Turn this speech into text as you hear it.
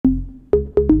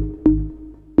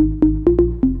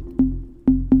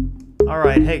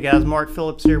right, hey guys, Mark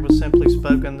Phillips here with Simply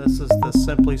Spoken. This is the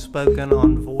Simply Spoken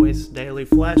on Voice daily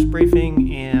flash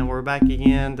briefing, and we're back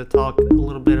again to talk a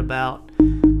little bit about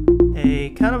a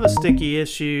kind of a sticky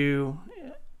issue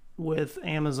with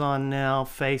Amazon now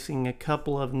facing a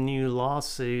couple of new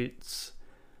lawsuits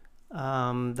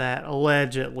that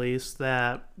allege, at least,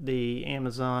 that the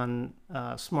Amazon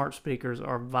smart speakers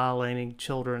are violating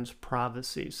children's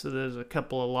privacy. So there's a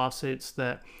couple of lawsuits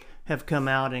that have come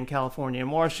out in California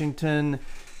and Washington,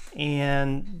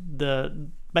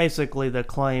 and basically the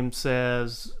claim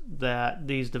says that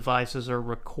these devices are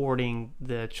recording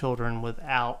the children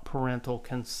without parental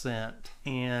consent.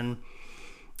 And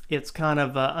it's kind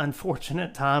of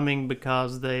unfortunate timing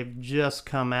because they've just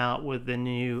come out with the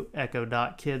new Echo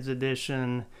Dot Kids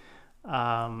edition,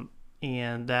 and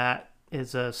that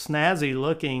is a snazzy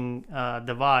looking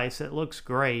device. It looks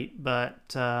great,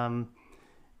 but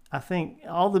I think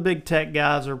all the big tech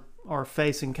guys are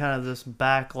facing kind of this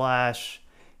backlash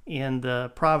in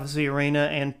the privacy arena,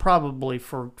 and probably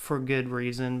for good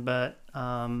reason. But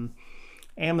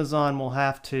Amazon will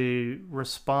have to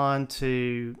respond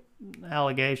to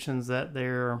allegations that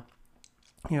they're,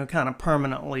 kind of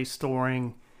permanently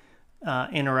storing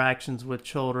interactions with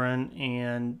children,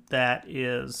 and that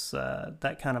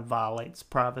kind of violates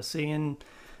privacy. And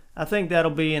I think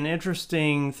that'll be an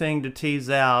interesting thing to tease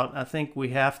out. I think we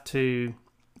have to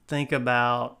think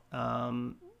about,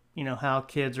 how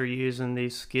kids are using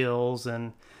these skills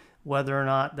and whether or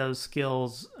not those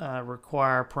skills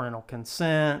require parental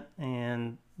consent,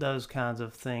 and those kinds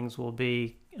of things will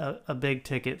be a big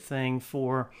ticket thing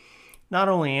for not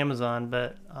only Amazon,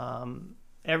 but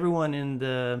everyone in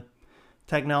the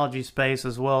technology space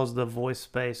as well as the voice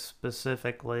space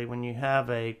specifically. When you have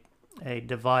a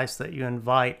device that you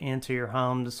invite into your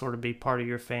home to sort of be part of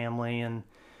your family and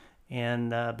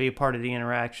be a part of the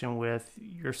interaction with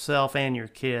yourself and your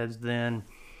kids, then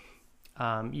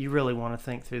you really want to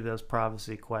think through those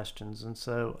privacy questions. And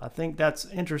so I think that's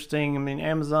interesting. I mean,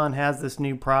 Amazon has this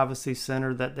new privacy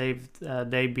center that they've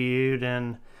debuted,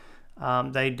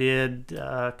 and they did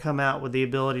come out with the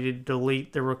ability to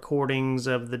delete the recordings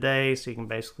of the day. So you can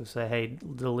basically say, hey,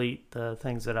 delete the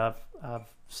things that I've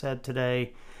said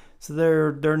today. So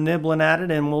they're nibbling at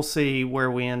it, and we'll see where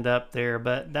we end up there.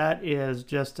 But that is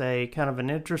just a kind of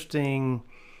an interesting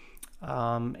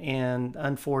and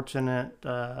unfortunate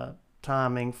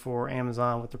timing for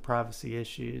Amazon with the privacy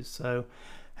issues. So,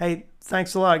 hey,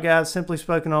 thanks a lot, guys. Simply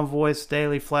Spoken on Voice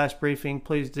Daily Flash Briefing.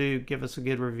 Please do give us a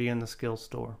good review in the Skills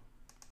Store.